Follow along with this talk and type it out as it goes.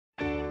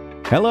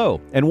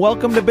Hello, and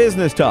welcome to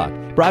Business Talk,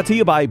 brought to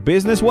you by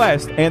Business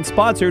West and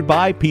sponsored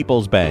by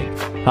People's Bank.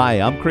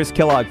 Hi, I'm Chris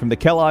Kellogg from the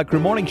Kellogg Crew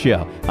Morning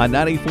Show on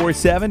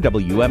 94.7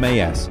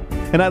 WMAS.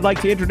 And I'd like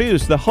to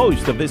introduce the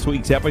host of this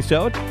week's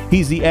episode.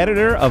 He's the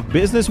editor of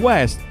Business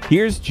West.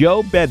 Here's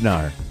Joe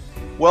Bednar.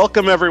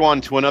 Welcome,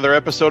 everyone, to another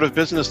episode of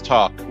Business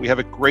Talk. We have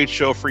a great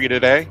show for you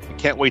today. I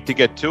can't wait to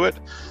get to it.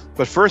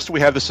 But first, we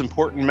have this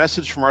important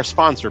message from our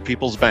sponsor,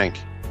 People's Bank.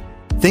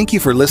 Thank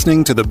you for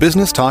listening to the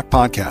Business Talk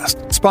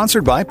podcast,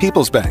 sponsored by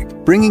People's Bank,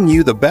 bringing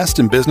you the best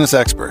in business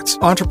experts,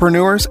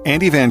 entrepreneurs,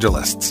 and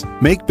evangelists.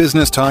 Make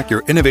Business Talk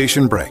your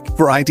innovation break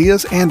for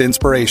ideas and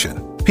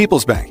inspiration.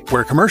 People's Bank,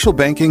 where commercial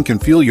banking can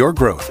fuel your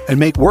growth and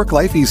make work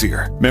life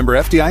easier. Member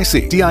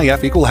FDIC,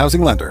 DIF Equal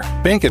Housing Lender.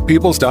 Bank at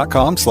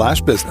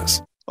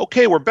peoples.com/business.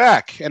 Okay, we're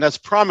back. And as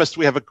promised,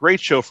 we have a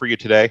great show for you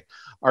today.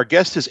 Our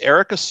guest is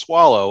Erica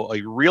Swallow,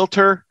 a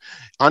realtor,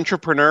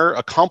 entrepreneur,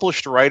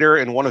 accomplished writer,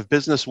 and one of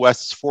Business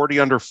West's 40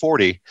 Under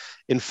 40.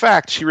 In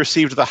fact, she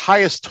received the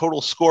highest total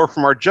score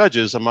from our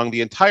judges among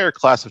the entire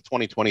class of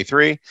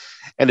 2023,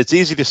 and it's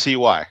easy to see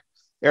why.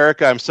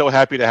 Erica, I'm so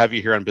happy to have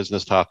you here on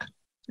Business Talk.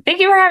 Thank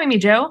you for having me,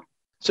 Joe.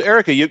 So,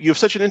 Erica, you have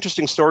such an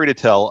interesting story to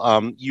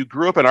tell. You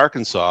grew up in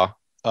Arkansas.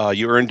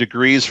 You earned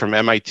degrees from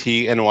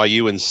MIT,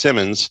 NYU, and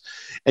Simmons,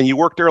 and you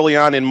worked early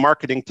on in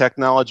marketing,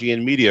 technology,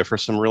 and media for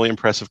some really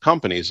impressive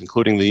companies,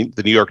 including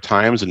the New York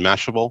Times and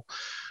Mashable.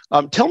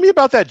 Tell me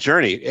about that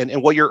journey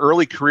and what your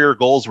early career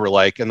goals were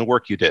like and the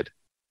work you did.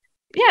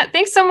 Yeah,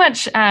 thanks so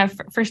much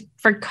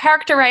for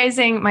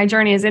characterizing my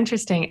journey as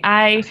interesting.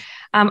 I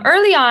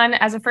early on,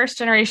 as a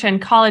first-generation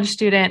college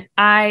student,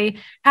 I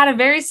had a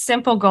very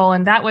simple goal,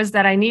 and that was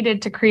that I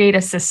needed to create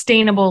a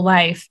sustainable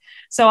life.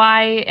 So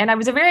I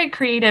was a very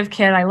creative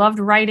kid. I loved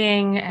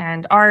writing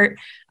and art,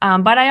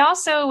 but I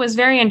also was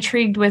very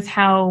intrigued with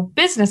how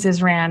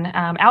businesses ran.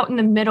 Out in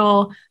the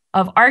middle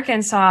of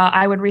Arkansas,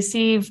 I would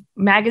receive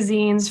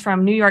magazines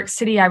from New York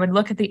City. I would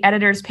look at the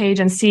editor's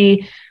page and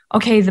see,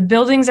 okay, the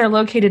buildings are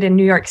located in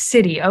New York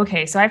City.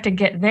 Okay, so I have to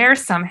get there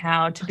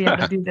somehow to be able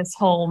to do this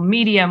whole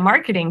media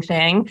marketing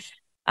thing.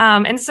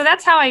 And so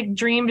that's how I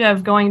dreamed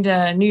of going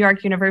to New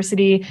York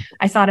University.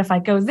 I thought if I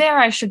go there,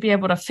 I should be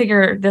able to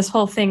figure this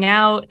whole thing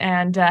out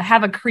and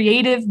have a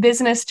creative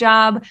business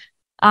job.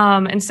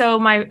 And so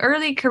my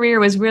early career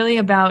was really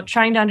about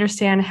trying to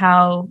understand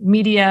how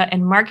media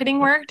and marketing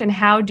worked and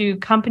how do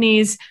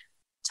companies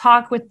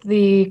talk with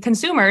the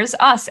consumers,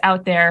 us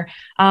out there,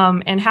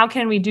 and how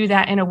can we do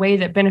that in a way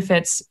that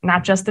benefits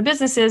not just the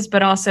businesses,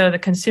 but also the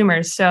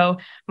consumers. So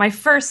my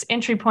first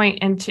entry point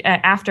into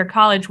after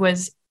college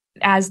was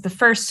as the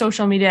first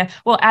social media,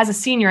 as a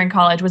senior in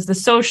college, was the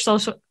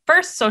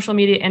first social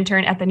media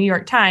intern at the New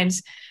York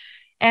Times.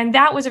 And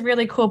that was a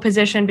really cool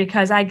position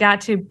because I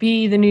got to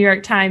be the New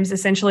York Times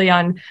essentially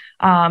on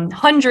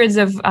hundreds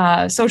of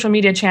social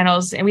media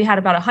channels. And we had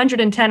about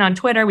 110 on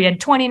Twitter. We had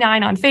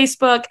 29 on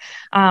Facebook,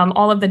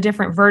 all of the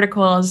different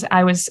verticals.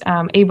 I was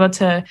able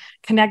to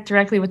connect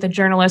directly with the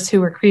journalists who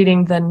were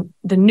creating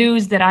the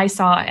news that I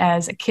saw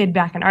as a kid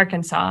back in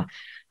Arkansas.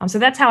 So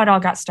that's how it all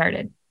got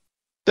started.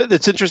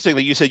 It's interesting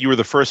that you said you were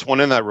the first one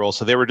in that role.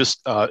 So they were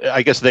just,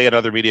 I guess they and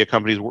other media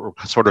companies were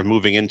sort of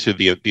moving into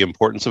the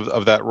importance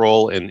of that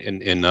role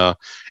in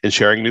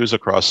sharing news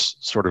across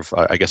sort of,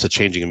 I guess, a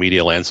changing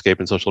media landscape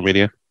in social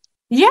media.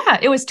 Yeah,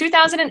 it was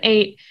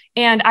 2008,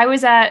 and I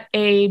was at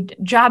a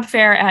job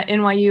fair at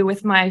NYU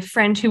with my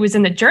friend who was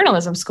in the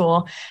journalism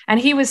school, and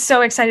he was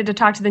so excited to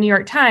talk to the New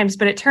York Times,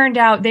 but it turned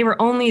out they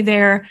were only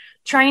there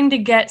trying to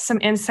get some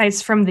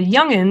insights from the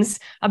youngins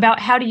about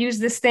how to use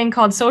this thing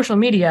called social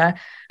media.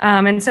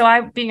 And so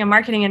I, being a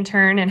marketing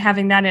intern and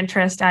having that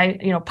interest, I,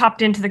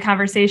 popped into the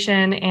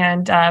conversation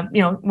and,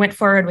 went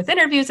forward with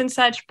interviews and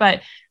such,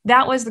 but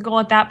that was the goal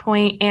at that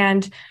point.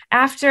 And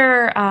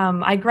after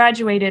I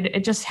graduated,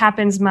 it just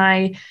happens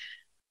my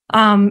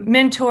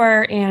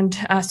mentor and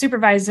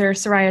supervisor,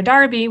 Soraya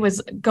Darby,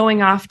 was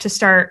going off to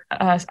start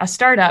a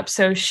startup.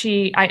 So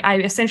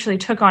I essentially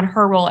took on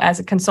her role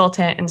as a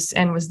consultant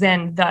and was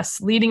then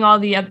thus leading all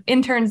the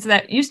interns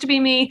that used to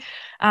be me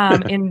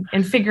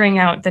in figuring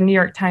out the New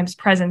York Times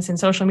presence in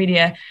social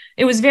media.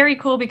 It was very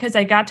cool because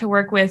I got to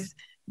work with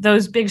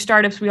those big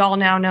startups we all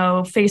now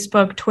know,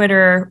 Facebook,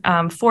 Twitter,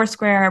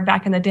 Foursquare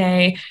back in the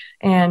day,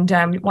 and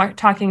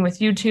talking with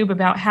YouTube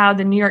about how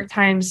the New York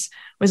Times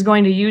was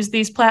going to use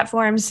these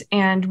platforms.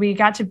 And we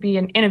got to be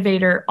an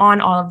innovator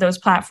on all of those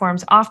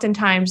platforms,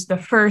 oftentimes the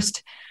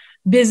first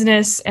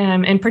business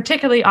and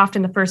particularly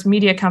often the first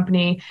media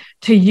company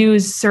to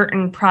use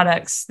certain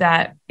products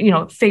that,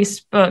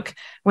 Facebook,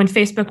 when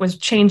Facebook was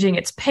changing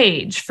its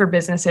page for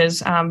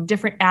businesses,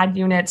 different ad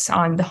units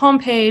on the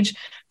homepage,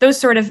 those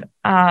sort of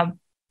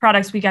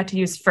products we got to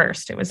use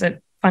first. It was a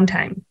fun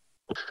time.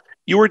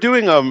 You were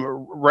doing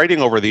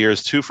writing over the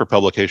years too for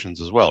publications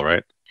as well,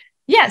 right?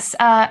 Yes.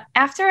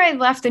 After I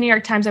left the New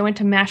York Times, I went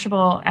to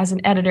Mashable as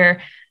an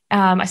editor.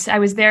 I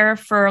was there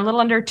for a little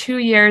under 2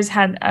 years,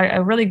 had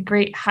a really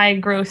great high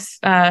growth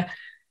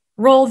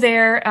role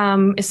there,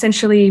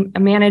 essentially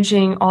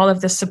managing all of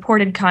the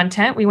supported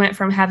content. We went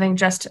from having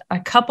just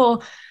a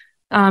couple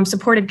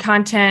supported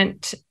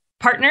content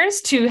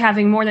partners to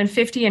having more than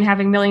 50 and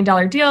having $1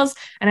 million deals.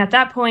 And at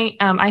that point,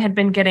 I had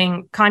been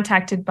getting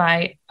contacted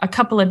by a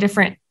couple of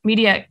different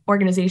media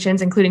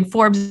organizations, including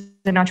Forbes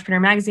and Entrepreneur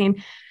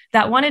Magazine,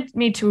 that wanted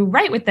me to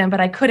write with them,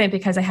 but I couldn't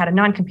because I had a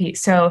non-compete.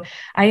 So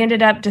I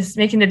ended up just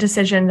making the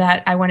decision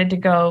that I wanted to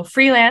go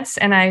freelance,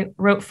 and I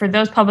wrote for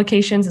those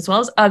publications as well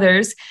as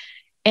others.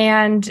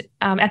 And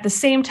at the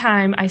same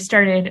time, I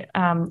started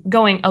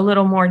going a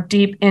little more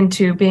deep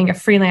into being a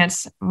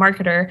freelance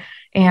marketer,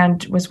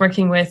 and was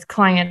working with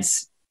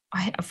clients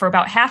for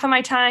about half of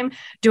my time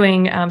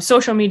doing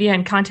social media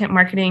and content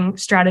marketing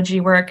strategy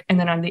work. And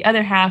then on the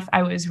other half,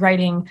 I was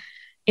writing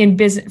in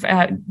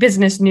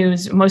business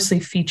news,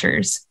 mostly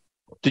features.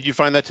 Did you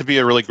find that to be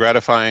a really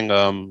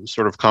gratifying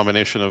sort of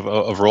combination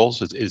of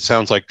roles? It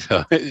sounds like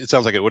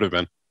it would have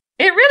been.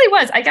 It really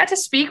was. I got to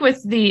speak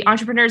with the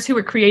entrepreneurs who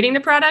were creating the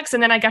products,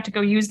 and then I got to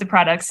go use the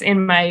products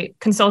in my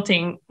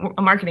consulting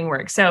marketing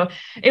work. So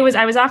I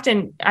was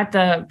often at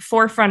the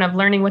forefront of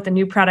learning what the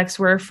new products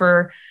were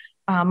for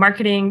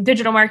marketing,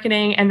 digital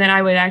marketing, and then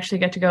I would actually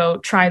get to go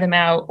try them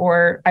out,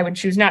 or I would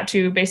choose not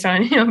to based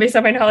on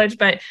my knowledge.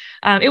 But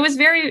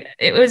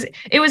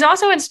it was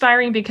also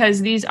inspiring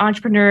because these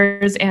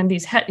entrepreneurs and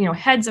these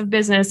heads of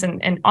business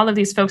and all of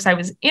these folks I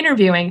was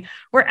interviewing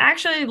were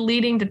actually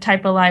leading the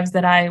type of lives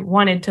that I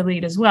wanted to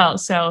lead as well.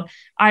 So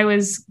I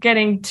was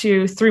getting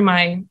to, through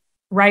my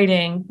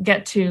writing,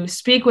 get to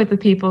speak with the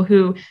people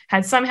who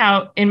had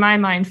somehow, in my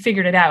mind,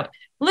 figured it out.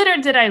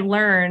 Little did I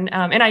learn,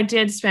 and I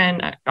did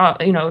spend,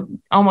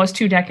 almost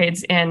 2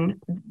 decades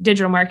in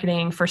digital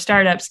marketing for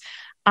startups.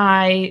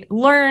 I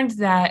learned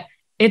that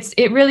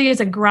it really is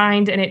a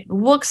grind, and it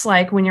looks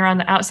like when you're on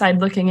the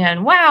outside looking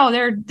in, wow,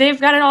 they've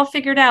got it all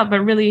figured out.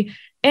 But really,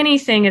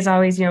 anything is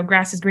always,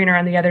 grass is greener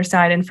on the other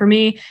side. And for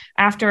me,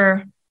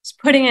 after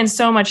putting in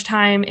so much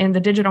time in the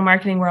digital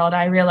marketing world,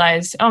 I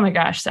realized, oh my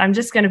gosh, I'm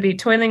just going to be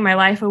toiling my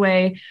life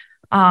away.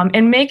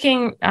 And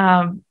making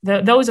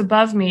those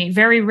above me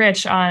very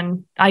rich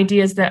on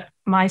ideas that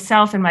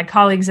myself and my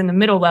colleagues in the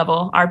middle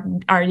level are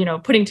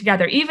putting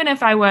together. Even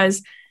if I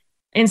was,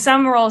 in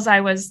some roles, I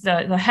was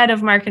the head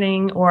of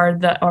marketing or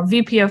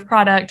VP of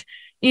product.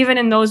 Even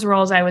in those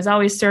roles, I was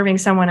always serving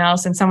someone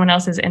else and someone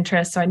else's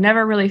interests. So I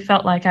never really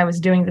felt like I was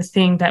doing the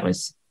thing that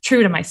was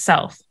true to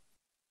myself.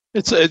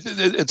 It's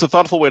a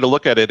thoughtful way to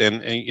look at it,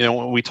 and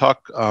when we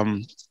talk I've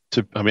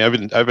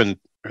been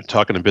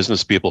talking to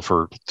business people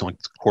for like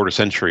a quarter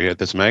century at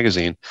this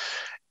magazine.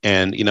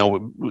 And,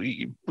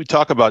 we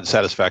talk about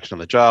satisfaction on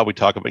the job. We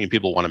talk about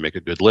people want to make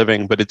a good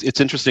living, but it's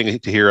interesting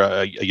to hear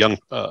a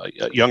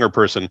younger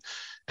person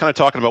kind of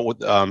talking about what,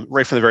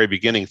 right from the very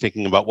beginning,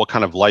 thinking about what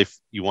kind of life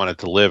you wanted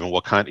to live and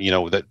what kind,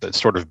 that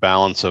sort of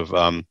balance of,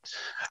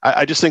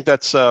 I just think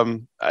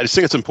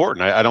it's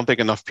important. I don't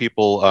think enough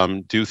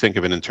people do think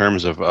of it in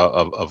terms of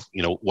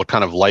what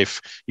kind of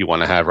life you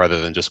want to have, rather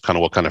than just kind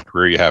of what kind of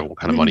career you have, what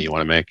kind of money you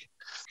want to make.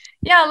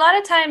 Yeah, a lot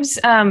of times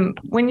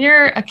when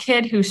you're a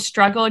kid who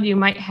struggled, you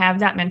might have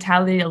that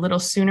mentality a little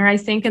sooner, I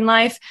think, in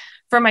life.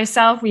 For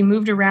myself, we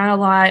moved around a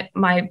lot.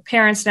 My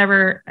parents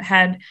never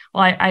had,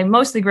 I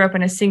mostly grew up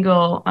in a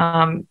single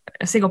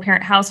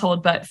parent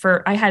household, but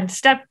I had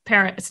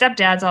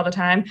stepdads all the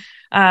time.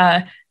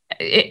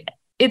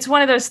 It's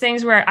one of those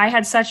things where I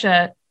had such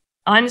a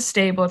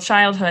unstable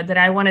childhood that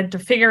I wanted to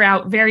figure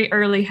out very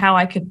early how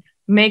I could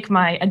make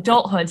my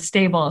adulthood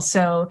stable.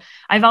 So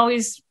I've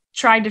always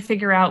tried to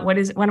figure out what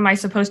am I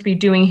supposed to be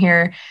doing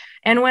here.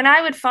 And when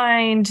I would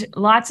find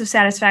lots of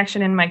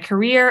satisfaction in my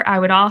career, I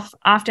would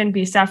often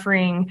be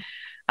suffering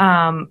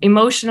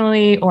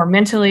emotionally or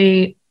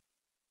mentally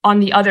on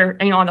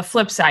the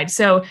flip side.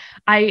 So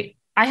I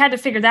had to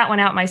figure that one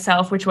out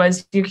myself, which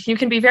was you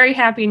can be very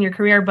happy in your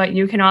career, but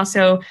you can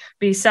also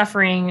be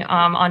suffering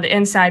on the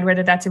inside,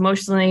 whether that's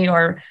emotionally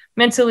or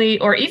mentally,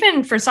 or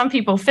even for some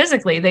people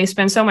physically. They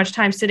spend so much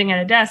time sitting at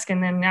a desk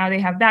and then now they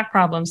have back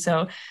problems.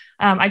 So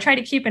I try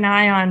to keep an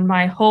eye on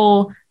my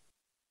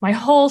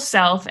whole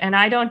self, and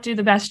I don't do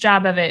the best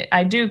job of it.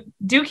 I do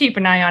keep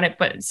an eye on it,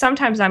 but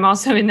sometimes I'm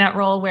also in that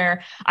role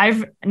where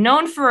I've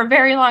known for a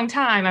very long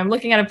time, I'm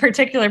looking at a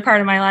particular part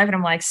of my life and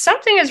I'm like,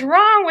 something is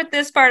wrong with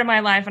this part of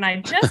my life and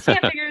I just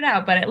can't figure it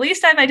out, but at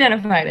least I've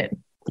identified it.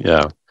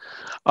 Yeah.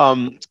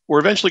 We're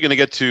eventually going to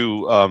get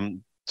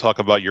to talk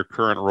about your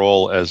current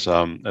role as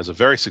a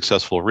very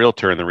successful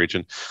realtor in the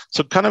region.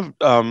 So kind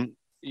of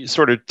you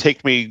sort of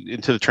take me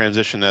into the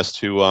transition as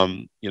to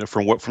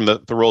from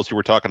the roles you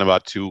were talking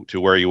about to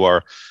where you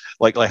are,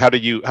 like how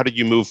did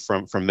you move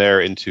from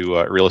there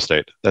into real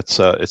estate? That's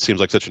it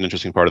seems like such an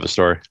interesting part of the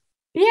story.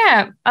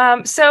 Yeah.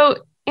 So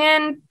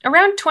in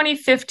around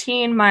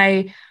 2015,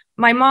 my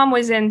mom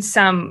was in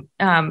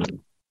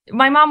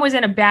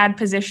a bad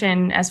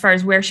position as far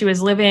as where she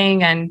was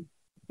living and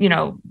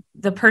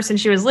the person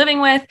she was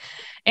living with.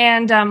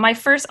 And my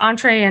first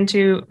entree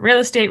into real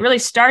estate really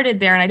started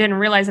there, and I didn't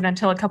realize it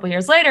until a couple of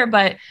years later.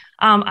 But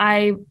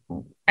my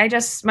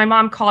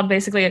mom called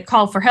basically a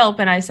call for help,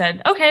 and I said,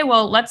 "Okay,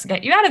 well, let's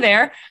get you out of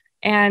there."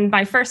 And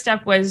my first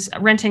step was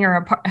renting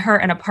her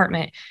an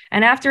apartment.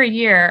 And after a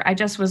year, I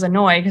just was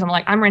annoyed because I'm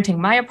like, I'm renting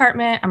my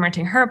apartment, I'm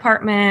renting her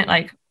apartment.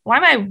 Like, why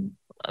am I,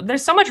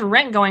 there's so much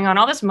rent going on,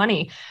 all this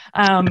money.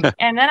 And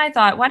then I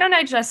thought, why don't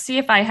I just see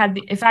if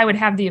I would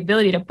have the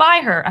ability to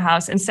buy her a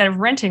house instead of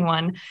renting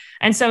one?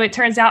 And so it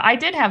turns out I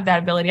did have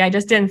that ability. I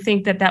just didn't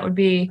think that would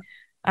be,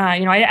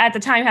 I at the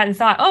time hadn't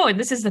thought, oh,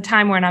 this is the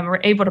time when I'm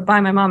able to buy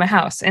my mom a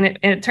house. And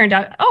it turned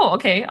out, oh,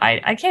 okay,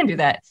 I can do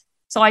that.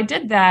 So I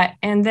did that.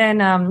 And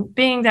then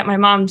being that my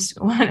mom's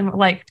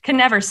can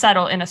never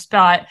settle in a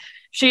spot,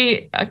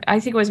 she, I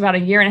think it was about a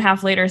year and a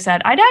half later,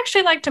 said, I'd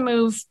actually like to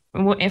move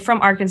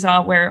from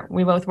Arkansas, where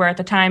we both were at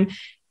the time,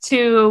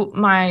 to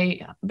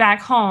my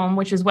back home,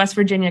 which is West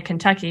Virginia,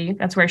 Kentucky.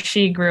 That's where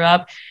she grew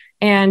up,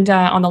 and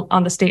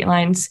on the state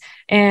lines.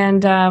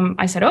 And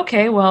I said,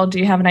 okay, well, do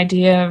you have an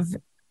idea of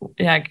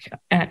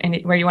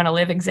where you want to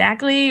live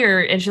exactly?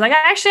 And she's like,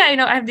 actually,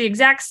 I have the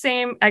exact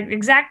same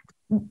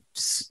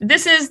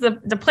this is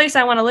the place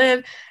I want to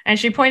live. And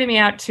she pointed me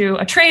out to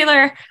a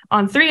trailer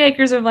on 3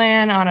 acres of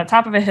land on the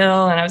top of a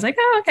hill. And I was like,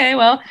 oh, okay,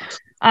 well,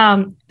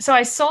 so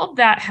I sold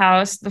that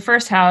house, the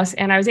first house,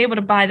 and I was able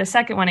to buy the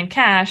second one in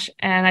cash.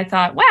 And I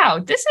thought,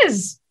 wow,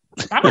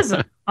 that was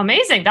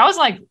amazing. That was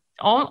like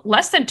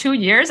less than 2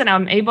 years. And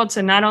I'm able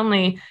to not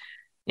only,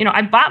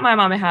 I bought my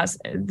mom a house,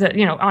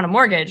 on a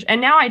mortgage, and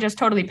now I just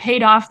totally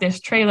paid off this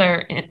trailer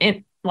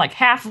in like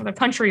half of the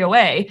country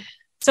away.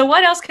 So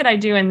what else could I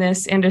do in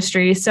this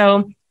industry?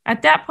 So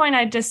at that point,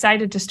 I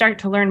decided to start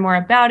to learn more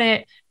about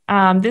it.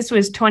 This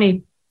was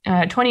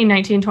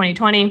 2019,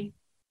 2020.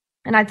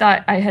 And I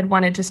thought I had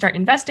wanted to start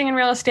investing in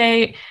real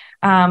estate.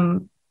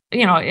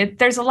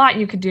 There's a lot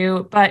you could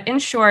do. But in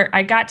short,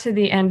 I got to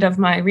the end of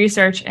my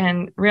research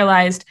and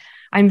realized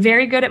I'm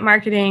very good at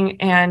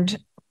marketing. And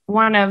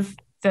one of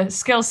the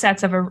skill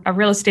sets of a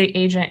real estate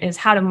agent is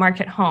how to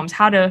market homes,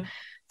 how to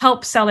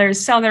help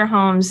sellers sell their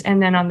homes.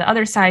 And then on the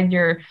other side,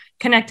 you're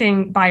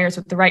connecting buyers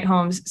with the right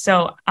homes.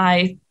 So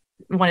I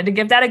wanted to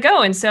give that a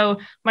go. And so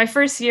my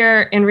first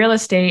year in real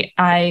estate,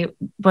 I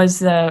was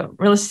the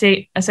Real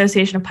Estate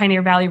Association of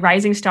Pioneer Valley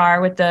Rising Star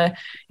with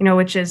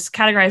which is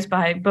categorized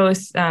by both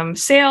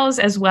sales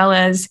as well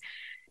as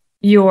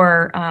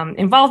your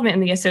involvement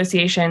in the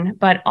association,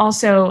 but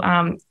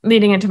also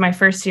leading into my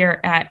first year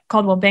at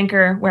Coldwell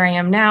Banker, where I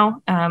am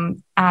now.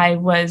 I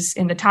was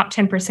in the top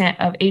 10%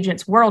 of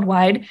agents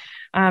worldwide.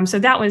 So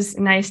that was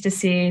nice to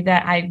see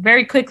that I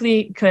very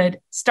quickly could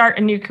start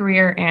a new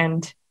career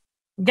and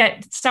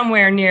get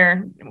somewhere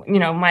near,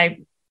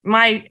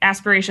 my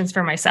aspirations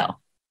for myself.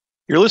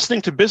 You're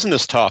listening to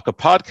Business Talk, a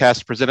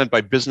podcast presented by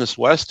Business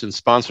West and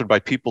sponsored by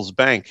People's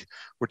Bank.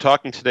 We're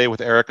talking today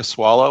with Erica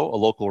Swallow, a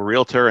local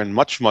realtor, and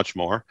much, much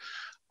more.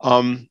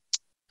 I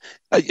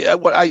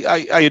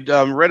had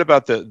read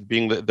about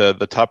being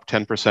the top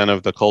 10%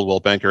 of the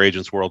Coldwell Banker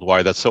agents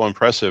worldwide. That's so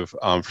impressive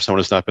for someone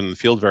who's not been in the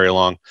field very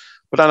long.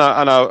 But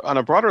on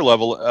a broader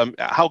level,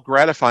 how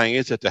gratifying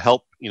is it to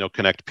help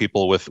connect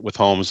people with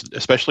homes,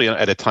 especially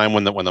at a time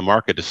when the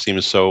market just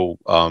seems so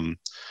I don't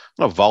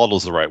know if volatile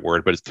is the right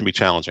word, but it can be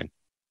challenging.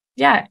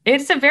 Yeah,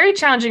 it's a very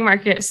challenging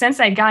market since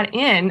I got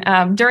in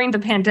during the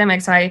pandemic.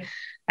 So I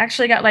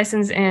actually got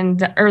licensed in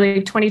the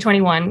early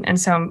 2021.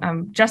 And so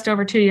I'm just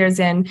over 2 years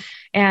in,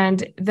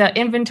 and the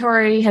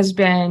inventory has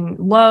been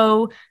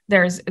low.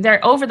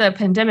 Over the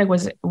pandemic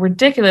was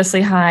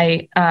ridiculously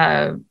high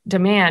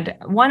demand.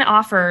 One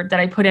offer that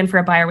I put in for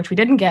a buyer, which we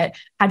didn't get,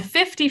 had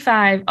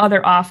 55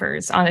 other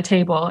offers on the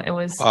table. It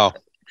was, wow.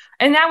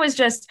 And that was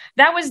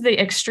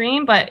the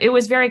extreme, but it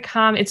was very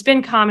common. It's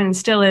been common and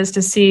still is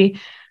to see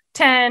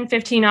 10,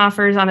 15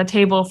 offers on the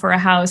table for a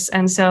house.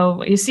 And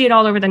so you see it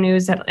all over the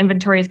news that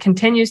inventory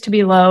continues to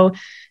be low.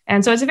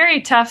 And so it's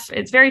very tough.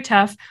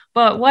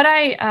 But what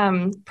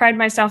I pride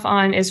myself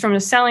on is from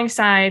the selling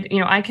side,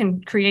 I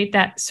can create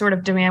that sort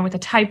of demand with the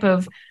type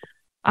of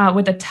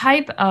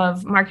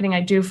marketing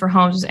I do for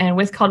homes, and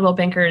with Coldwell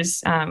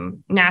Banker's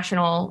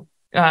national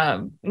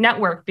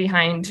network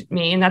behind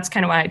me. And that's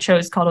kind of why I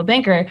chose Coldwell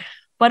Banker.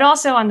 But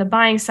also on the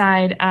buying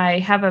side, I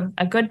have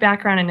a good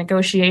background in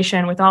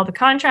negotiation with all the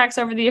contracts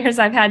over the years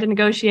I've had to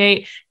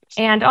negotiate.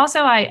 And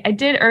also I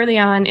did early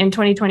on in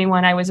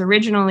 2021, I was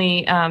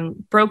originally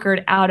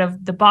brokered out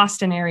of the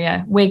Boston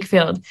area,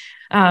 Wakefield.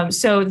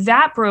 So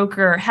that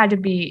broker had to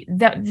be,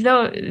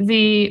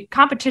 the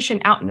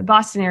competition out in the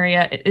Boston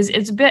area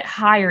is a bit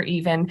higher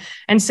even.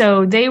 And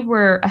so they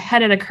were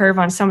ahead of the curve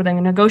on some of the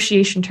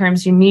negotiation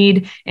terms you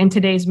need in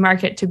today's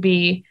market to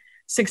be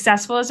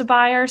successful as a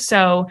buyer.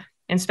 So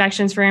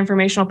inspections for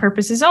informational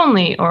purposes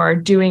only, or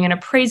doing an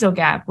appraisal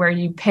gap where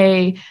you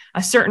pay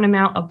a certain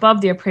amount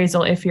above the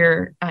appraisal if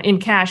you're in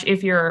cash,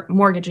 if you're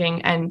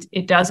mortgaging and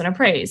it doesn't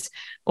appraise.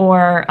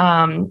 Or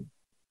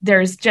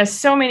there's just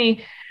so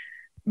many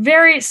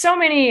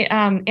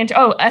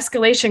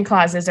escalation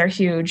clauses are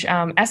huge.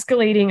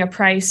 Escalating a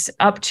price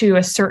up to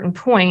a certain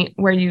point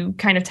where you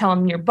kind of tell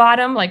them your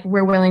bottom, like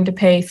we're willing to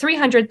pay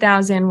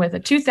 $300,000 with a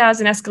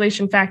 $2,000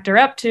 escalation factor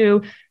up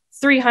to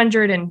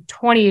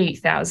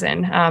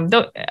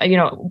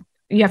 $328,000.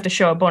 you have to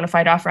show a bona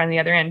fide offer on the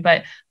other end.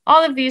 But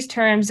all of these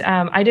terms,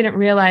 I didn't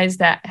realize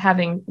that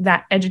having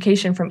that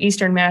education from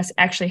Eastern Mass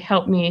actually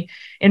helped me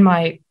in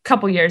my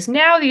couple years.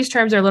 Now these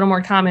terms are a little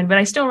more common, but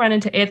I still run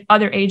into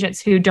other agents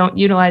who don't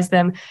utilize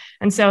them.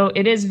 And so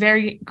it is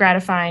very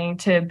gratifying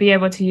to be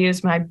able to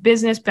use my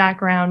business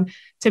background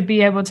to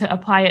be able to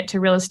apply it to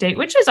real estate,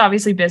 which is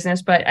obviously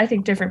business, but I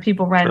think different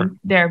people run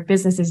their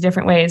businesses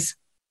different ways.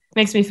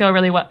 Makes me feel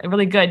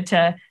really good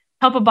to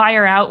help a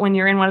buyer out when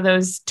you're in one of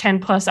those 10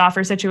 plus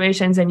offer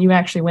situations and you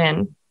actually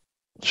win.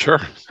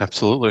 Sure,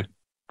 absolutely.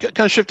 Kind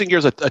of shifting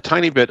gears a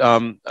tiny bit,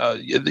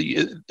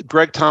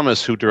 Greg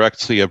Thomas, who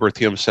directs the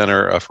Berthium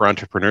Center for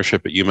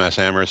Entrepreneurship at UMass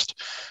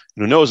Amherst,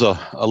 who knows a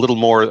little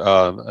more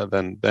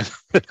than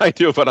I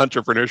do about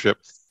entrepreneurship.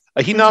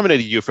 He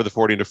nominated you for the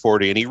 40 Under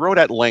 40, and he wrote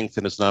at length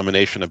in his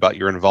nomination about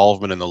your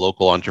involvement in the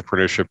local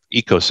entrepreneurship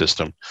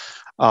ecosystem.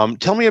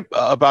 Tell me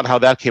about how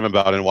that came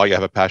about and why you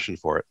have a passion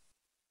for it.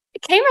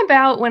 It came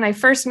about when I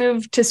first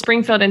moved to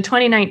Springfield in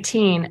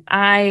 2019.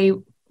 I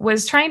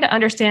was trying to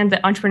understand the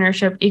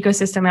entrepreneurship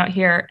ecosystem out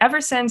here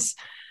ever since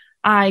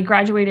I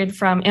graduated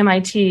from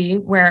MIT,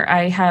 where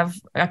I have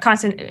a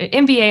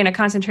MBA and a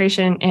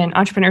concentration in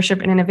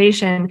entrepreneurship and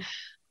innovation.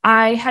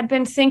 I had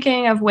been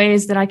thinking of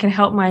ways that I can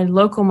help my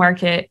local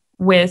market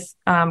with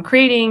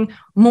creating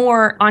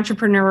more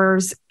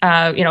entrepreneurs,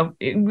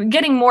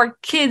 getting more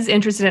kids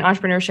interested in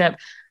entrepreneurship.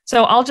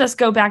 So I'll just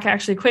go back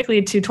actually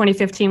quickly to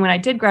 2015 when I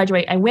did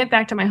graduate. I went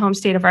back to my home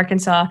state of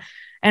Arkansas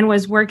and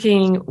was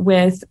working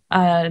with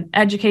a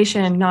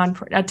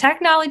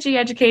technology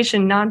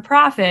education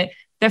nonprofit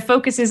that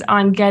focuses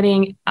on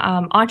getting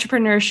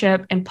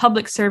entrepreneurship and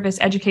public service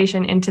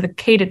education into the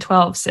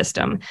K-12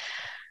 system.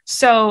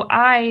 So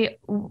I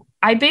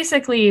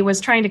basically was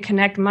trying to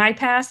connect my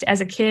past as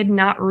a kid,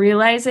 not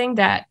realizing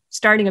that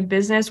starting a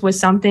business was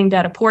something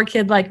that a poor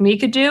kid like me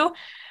could do.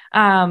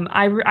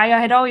 I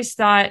had always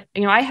thought,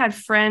 I had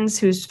friends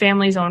whose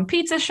families owned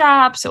pizza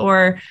shops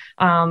or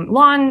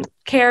lawn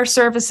care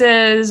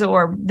services,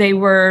 or they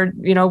were,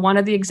 one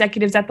of the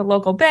executives at the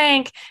local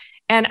bank.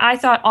 And I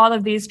thought all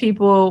of these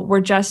people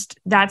were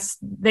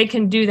they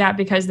can do that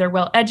because they're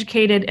well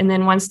educated. And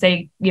then once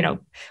they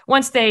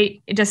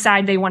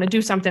decide they want to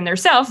do something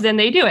themselves, then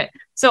they do it.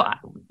 So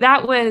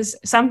that was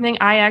something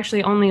I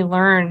actually only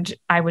learned,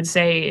 I would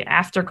say,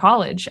 after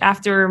college,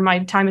 after my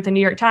time at the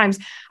New York Times.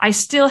 I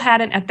still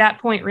hadn't at that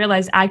point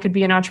realized I could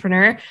be an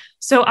entrepreneur.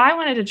 So I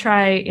wanted to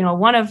try,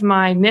 one of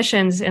my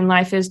missions in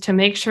life is to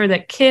make sure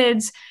that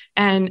kids,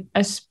 and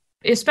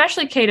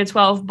especially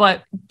K-12,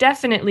 but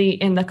definitely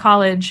in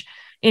college,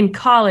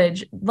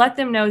 let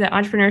them know that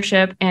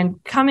entrepreneurship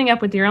and coming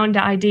up with your own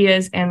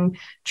ideas and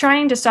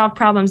trying to solve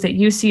problems that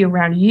you see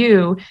around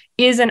you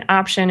is an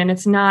option. And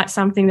it's not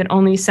something that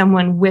only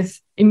someone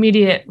with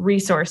immediate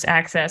resource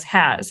access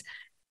has.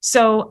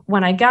 So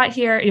when I got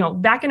here,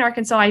 back in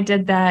Arkansas, I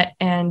did that.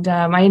 And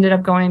I ended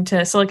up going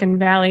to Silicon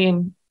Valley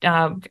and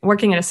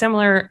working at a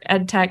similar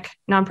ed tech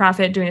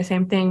nonprofit, doing the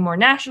same thing more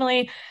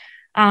nationally.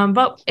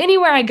 But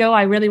anywhere I go,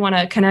 I really want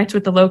to connect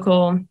with the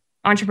local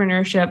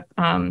entrepreneurship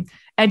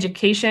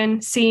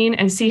education scene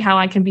and see how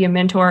I can be a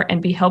mentor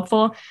and be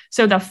helpful.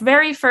 So the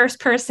very first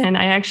person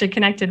I actually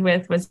connected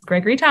with was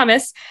Gregory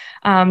Thomas,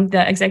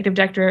 the executive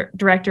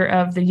director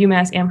of the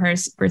UMass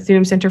Amherst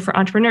Berthium Center for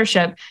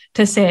Entrepreneurship,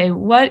 to say,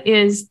 what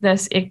is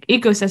this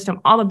ecosystem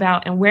all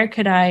about and where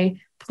could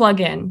I plug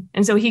in?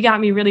 And so he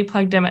got me really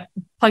plugged in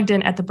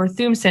at the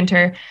Berthium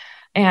Center.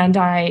 And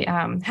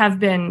I have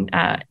been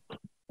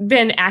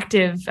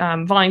active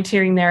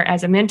volunteering there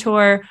as a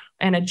mentor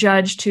and a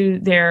judge to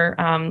their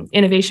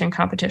innovation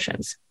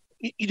competitions.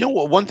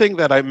 One thing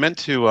that I meant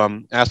to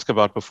ask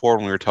about before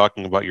when we were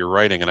talking about your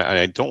writing, and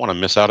I don't want to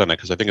miss out on it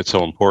because I think it's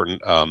so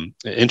important,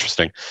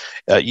 interesting.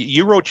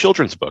 You wrote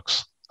children's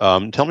books.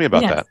 Tell me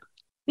about that.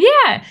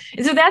 Yeah.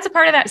 So that's a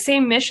part of that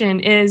same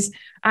mission is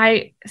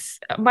my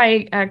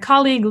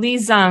colleague Lee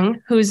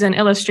Zung, who's an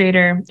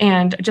illustrator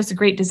and just a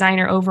great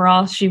designer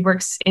overall. She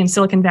works in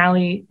Silicon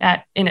Valley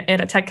at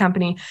a tech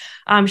company.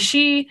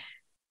 She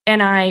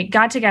and I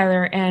got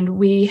together and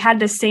we had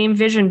the same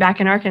vision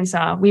back in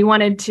Arkansas. We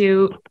wanted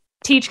to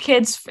teach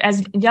kids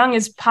as young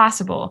as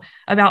possible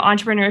about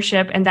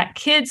entrepreneurship and that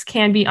kids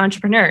can be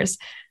entrepreneurs.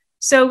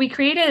 So we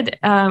created,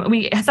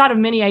 we thought of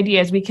many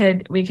ideas. We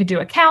could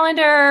do a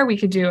calendar, we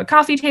could do a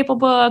coffee table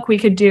book, we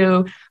could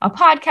do a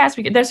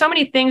podcast. There's so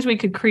many things we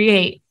could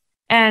create.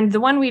 And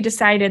the one we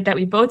decided that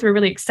we both were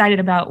really excited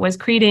about was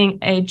creating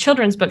a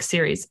children's book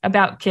series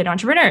about kid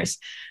entrepreneurs.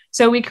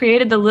 So we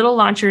created the Little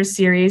Launchers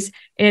series.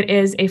 It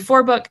is a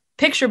 4-book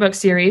picture book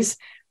series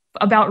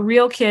about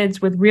real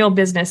kids with real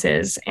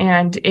businesses.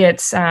 And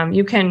it's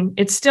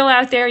still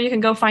out there. You can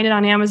go find it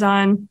on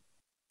Amazon.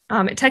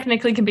 It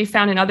technically can be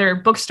found in other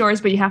bookstores,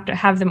 but you have to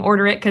have them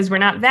order it because we're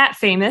not that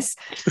famous.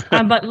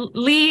 But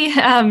Lee,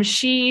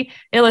 she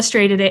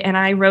illustrated it and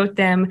I wrote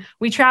them.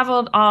 We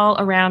traveled all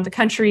around the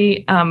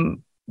country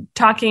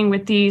talking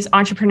with these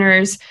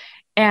entrepreneurs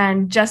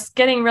and just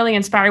getting really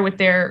inspired with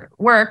their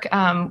work.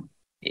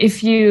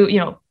 If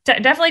you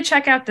definitely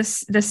check out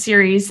this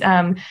series.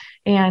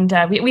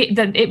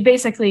 It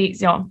basically,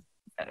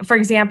 for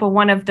example,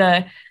 one of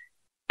the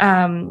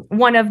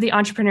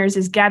entrepreneurs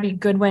is Gabby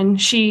Goodwin.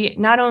 She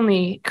not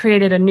only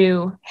created a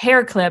new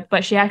hair clip,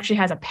 but she actually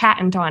has a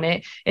patent on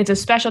it. It's a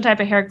special type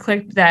of hair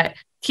clip that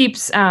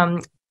keeps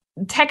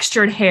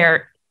textured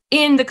hair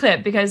in the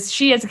clip, because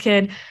she, as a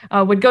kid,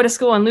 would go to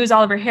school and lose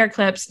all of her hair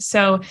clips.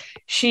 So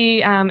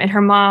she and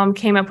her mom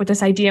came up with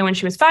this idea when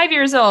she was 5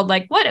 years old,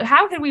 like,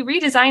 how could we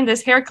redesign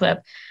this hair clip?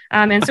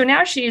 And so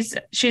now she's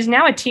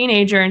now a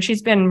teenager, and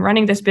she's been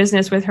running this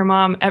business with her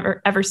mom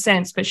ever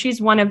since. But she's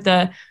one of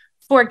the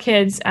 4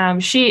 kids.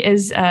 She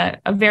is a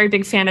very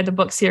big fan of the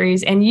book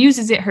series and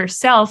uses it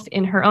herself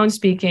in her own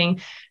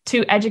speaking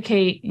to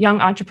educate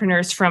young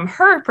entrepreneurs from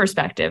her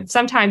perspective.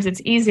 Sometimes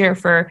it's easier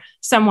for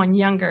someone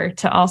younger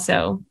to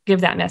also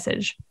give that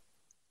message.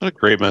 What a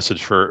great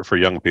message for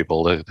young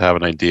people to have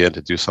an idea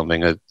to do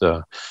something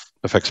that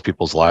affects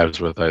people's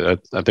lives with. I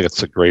think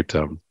it's a great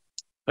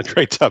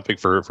topic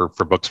for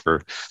books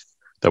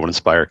that would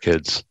inspire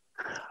kids.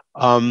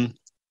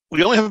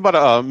 We only have about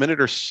a minute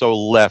or so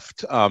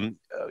left.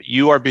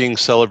 You are being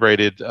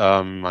celebrated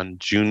on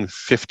June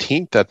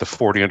 15th at the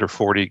 40 Under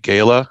 40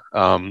 Gala.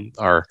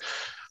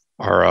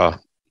 Our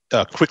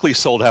quickly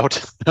sold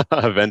out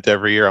event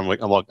every year.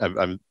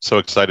 I'm so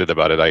excited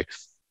about it. I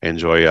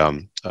enjoy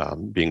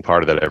being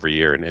part of that every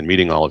year and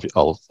meeting all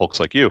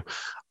folks like you.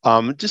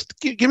 Just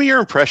give me your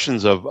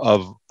impressions of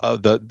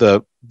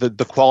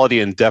the quality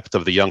and depth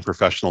of the young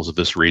professionals of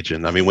this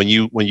region. I mean, when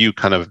you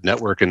kind of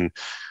network and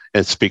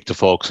speak to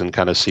folks and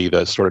kind of see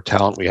the sort of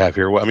talent we have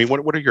here, I mean,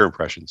 what are your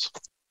impressions?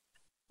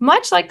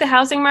 Much like the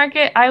housing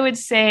market, I would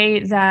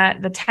say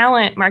that the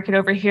talent market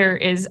over here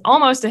is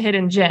almost a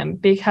hidden gem,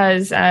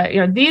 because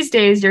these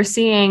days you're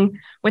seeing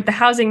with the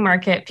housing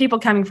market people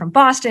coming from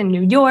Boston,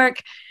 New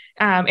York,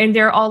 and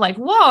they're all like,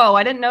 "Whoa,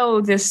 I didn't know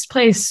this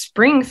place,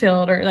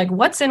 Springfield, or like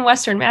what's in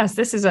Western Mass.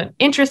 This is an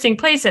interesting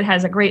place. It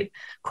has a great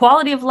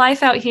quality of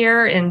life out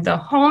here, and the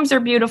homes are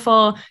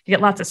beautiful. You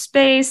get lots of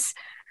space."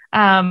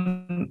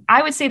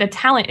 I would say the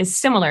talent is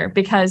similar,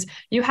 because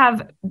you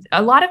have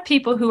a lot of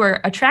people who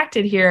are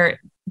attracted here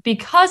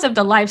because of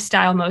the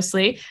lifestyle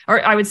mostly,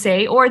 or I would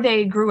say, or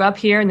they grew up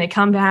here and they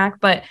come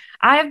back. But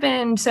I've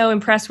been so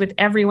impressed with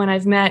everyone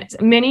I've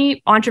met.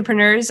 Many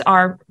entrepreneurs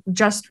are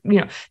just,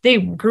 they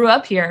grew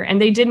up here and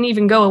they didn't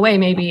even go away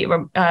maybe.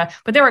 But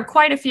there were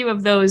quite a few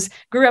of those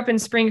grew up in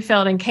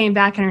Springfield and came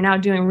back and are now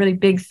doing really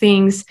big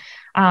things.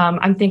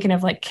 I'm thinking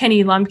of like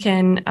Kenny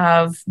Lumpkin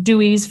of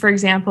Dewey's, for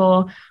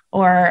example,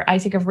 or I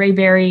think of Ray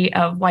Berry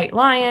of White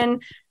Lion.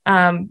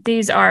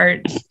 These are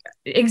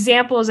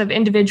examples of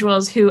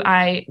individuals who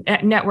I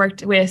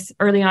networked with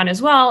early on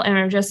as well, and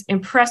are just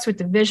impressed with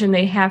the vision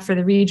they have for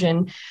the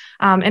region.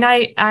 And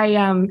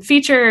I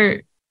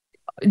feature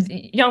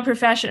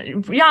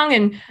young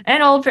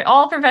and old,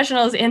 all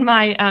professionals in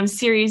my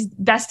series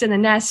Best in the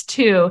Nest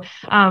too.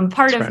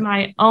 Part of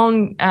my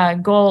own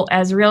goal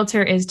as a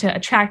realtor is to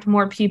attract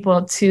more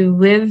people to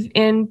live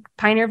in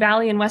Pioneer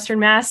Valley in Western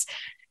Mass.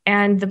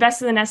 And the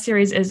Best of the Nest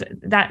series is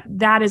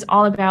that is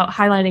all about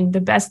highlighting the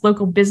best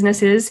local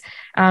businesses,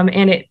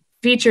 and it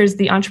features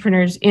the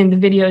entrepreneurs in the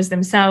videos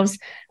themselves.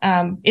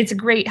 It's a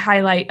great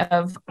highlight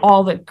of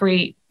all the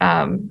great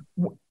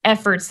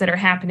efforts that are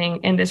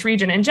happening in this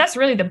region, and just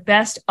really the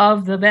best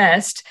of the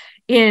best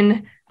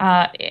in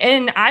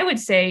I would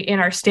say in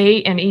our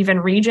state and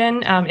even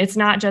region. It's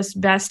not just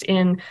best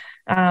in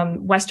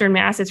Western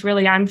Mass. It's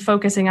really, I'm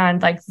focusing on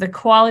like the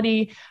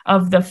quality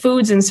of the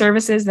foods and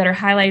services that are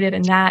highlighted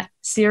in that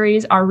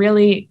series are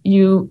really,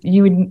 you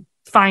would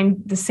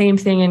find the same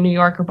thing in New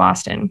York or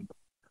Boston.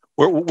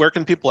 Where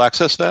can people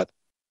access that?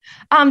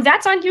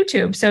 That's on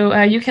YouTube.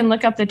 So you can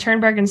look up the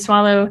Turnberg and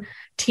Swallow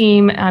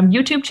team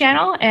YouTube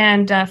channel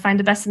and find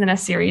the Best in the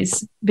Nest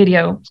series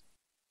video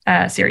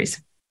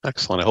series.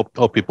 Excellent. I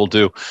hope people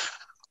do.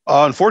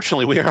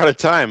 Unfortunately, we are out of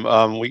time.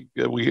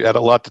 We had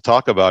a lot to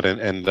talk about,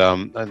 and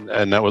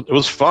it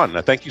was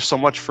fun. Thank you so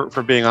much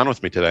for being on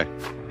with me today.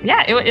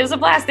 Yeah, it was a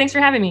blast. Thanks for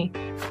having me.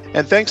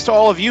 And thanks to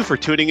all of you for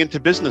tuning into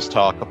Business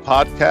Talk, a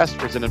podcast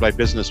presented by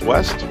Business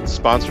West,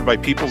 sponsored by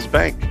People's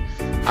Bank.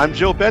 I'm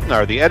Joe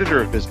Bednar, the editor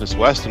of Business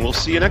West, and we'll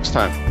see you next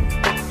time.